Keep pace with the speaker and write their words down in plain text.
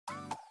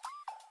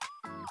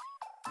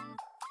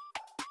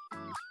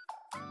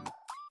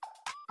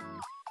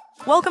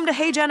Welcome to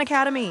HeyGen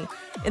Academy!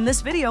 In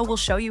this video, we'll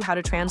show you how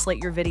to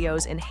translate your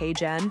videos in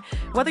HeyGen,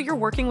 whether you're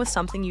working with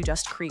something you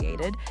just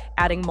created,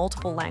 adding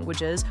multiple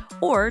languages,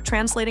 or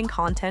translating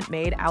content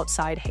made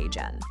outside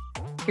HeyGen.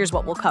 Here's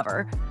what we'll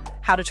cover: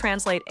 how to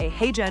translate a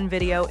HeyGen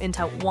video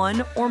into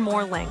one or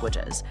more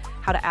languages,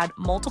 how to add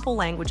multiple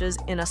languages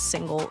in a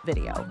single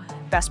video,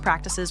 best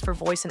practices for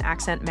voice and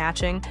accent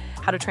matching,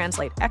 how to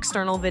translate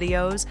external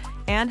videos,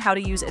 and how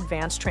to use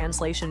advanced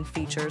translation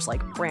features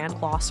like brand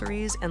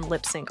glossaries and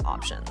lip sync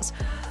options.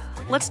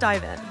 Let's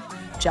dive in.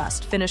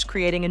 Just finished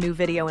creating a new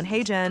video in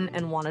HeyGen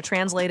and want to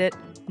translate it?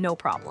 No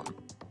problem.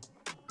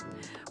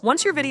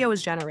 Once your video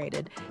is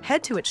generated,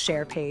 head to its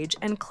share page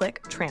and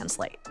click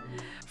Translate.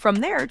 From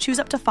there, choose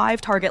up to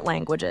 5 target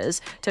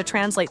languages. To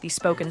translate the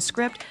spoken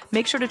script,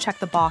 make sure to check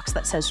the box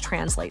that says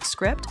Translate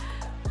Script.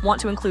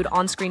 Want to include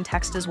on-screen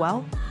text as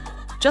well?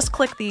 Just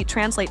click the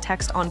Translate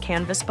Text on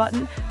Canvas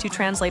button to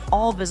translate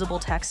all visible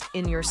text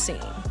in your scene.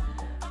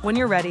 When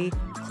you're ready,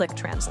 click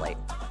Translate.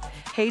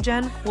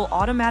 HeyGen will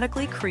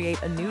automatically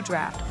create a new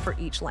draft for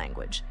each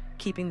language,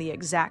 keeping the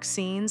exact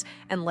scenes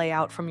and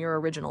layout from your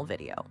original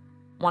video.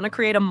 Want to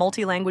create a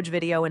multi-language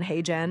video in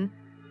HeyGen?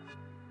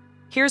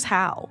 Here's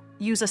how.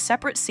 Use a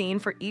separate scene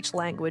for each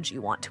language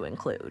you want to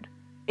include.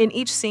 In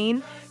each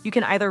scene, you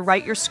can either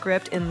write your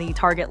script in the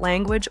target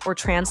language or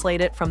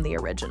translate it from the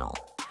original.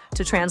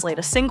 To translate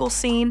a single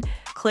scene,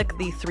 click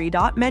the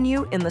 3-dot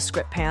menu in the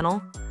script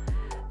panel,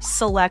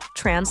 select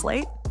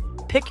Translate,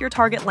 pick your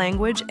target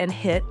language, and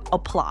hit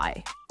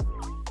Apply.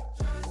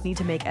 Need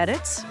to make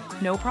edits?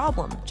 No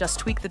problem. Just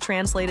tweak the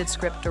translated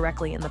script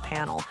directly in the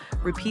panel.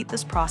 Repeat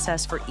this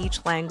process for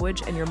each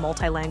language and your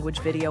multi-language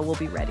video will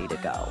be ready to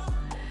go.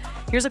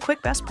 Here's a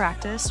quick best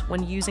practice.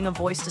 When using a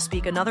voice to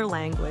speak another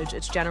language,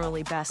 it's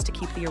generally best to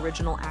keep the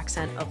original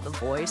accent of the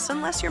voice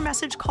unless your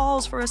message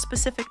calls for a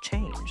specific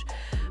change.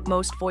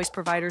 Most voice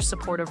providers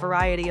support a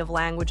variety of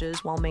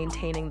languages while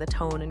maintaining the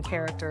tone and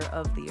character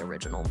of the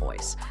original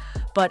voice.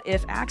 But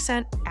if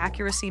accent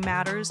accuracy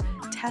matters,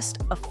 test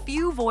a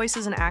few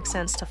voices and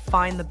accents to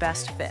find the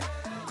best fit.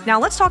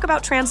 Now let's talk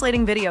about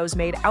translating videos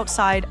made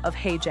outside of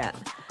HeyGen.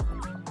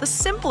 The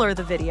simpler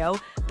the video,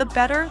 the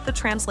better the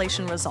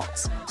translation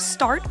results.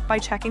 Start by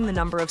checking the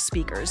number of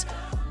speakers.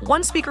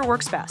 1 speaker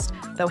works best,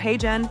 though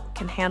HeyGen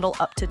can handle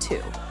up to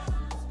 2.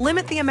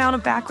 Limit the amount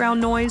of background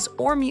noise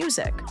or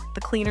music.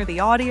 The cleaner the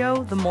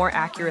audio, the more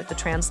accurate the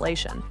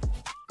translation.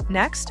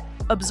 Next,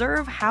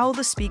 observe how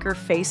the speaker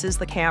faces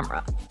the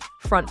camera.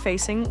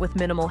 Front-facing with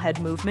minimal head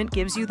movement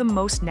gives you the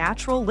most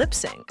natural lip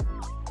sync.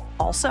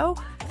 Also,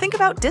 think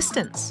about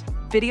distance.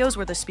 Videos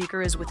where the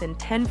speaker is within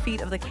 10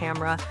 feet of the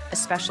camera,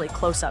 especially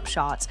close-up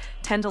shots,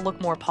 tend to look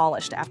more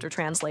polished after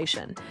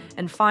translation.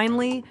 And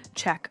finally,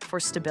 check for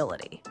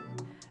stability.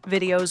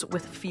 Videos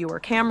with fewer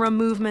camera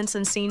movements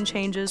and scene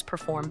changes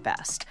perform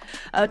best.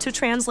 To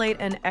translate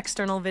an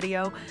external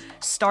video,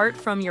 start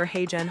from your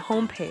HeyGen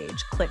homepage,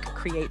 click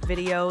Create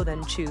Video,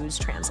 then choose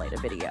Translate a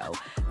Video.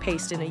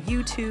 Paste in a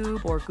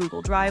YouTube or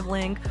Google Drive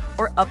link,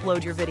 or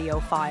upload your video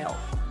file.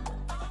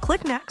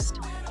 Click Next.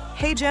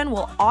 HeyGen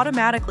will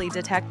automatically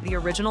detect the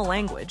original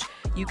language.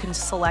 You can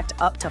select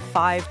up to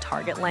 5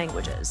 target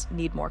languages.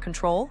 Need more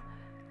control?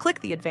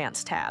 Click the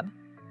Advanced tab.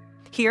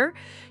 Here,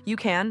 you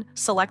can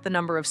select the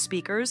number of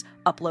speakers,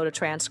 upload a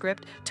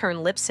transcript,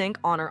 turn lip sync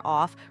on or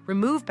off,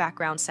 remove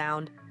background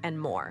sound, and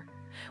more.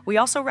 We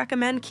also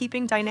recommend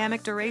keeping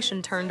dynamic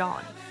duration turned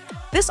on.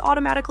 This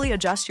automatically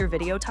adjusts your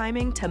video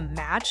timing to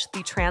match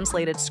the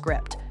translated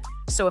script.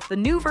 So if the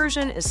new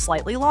version is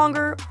slightly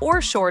longer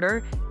or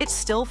shorter, it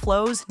still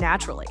flows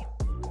naturally.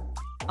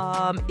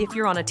 If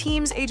you're on a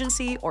Teams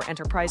agency or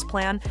enterprise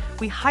plan,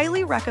 we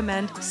highly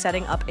recommend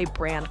setting up a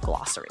brand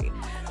glossary.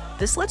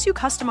 This lets you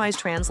customize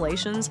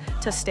translations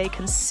to stay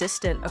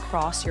consistent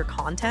across your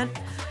content.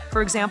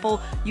 For example,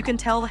 you can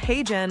tell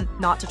HeyGen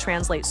not to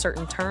translate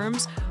certain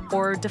terms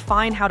or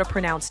define how to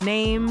pronounce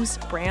names,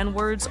 brand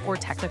words, or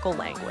technical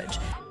language.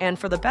 And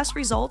for the best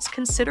results,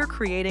 consider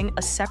creating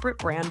a separate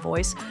brand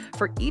voice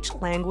for each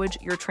language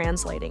you're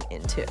translating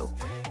into.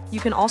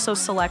 You can also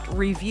select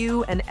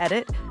Review and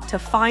Edit to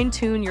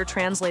fine-tune your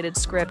translated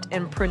script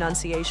and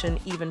pronunciation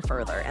even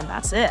further, and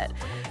that's it.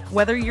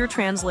 Whether you're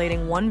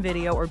translating one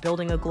video or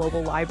building a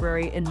global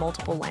library in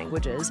multiple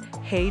languages,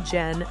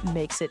 HeyGen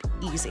makes it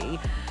easy.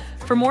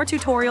 For more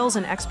tutorials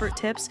and expert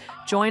tips,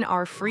 join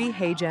our free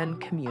HeyGen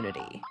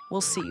community.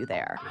 We'll see you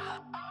there.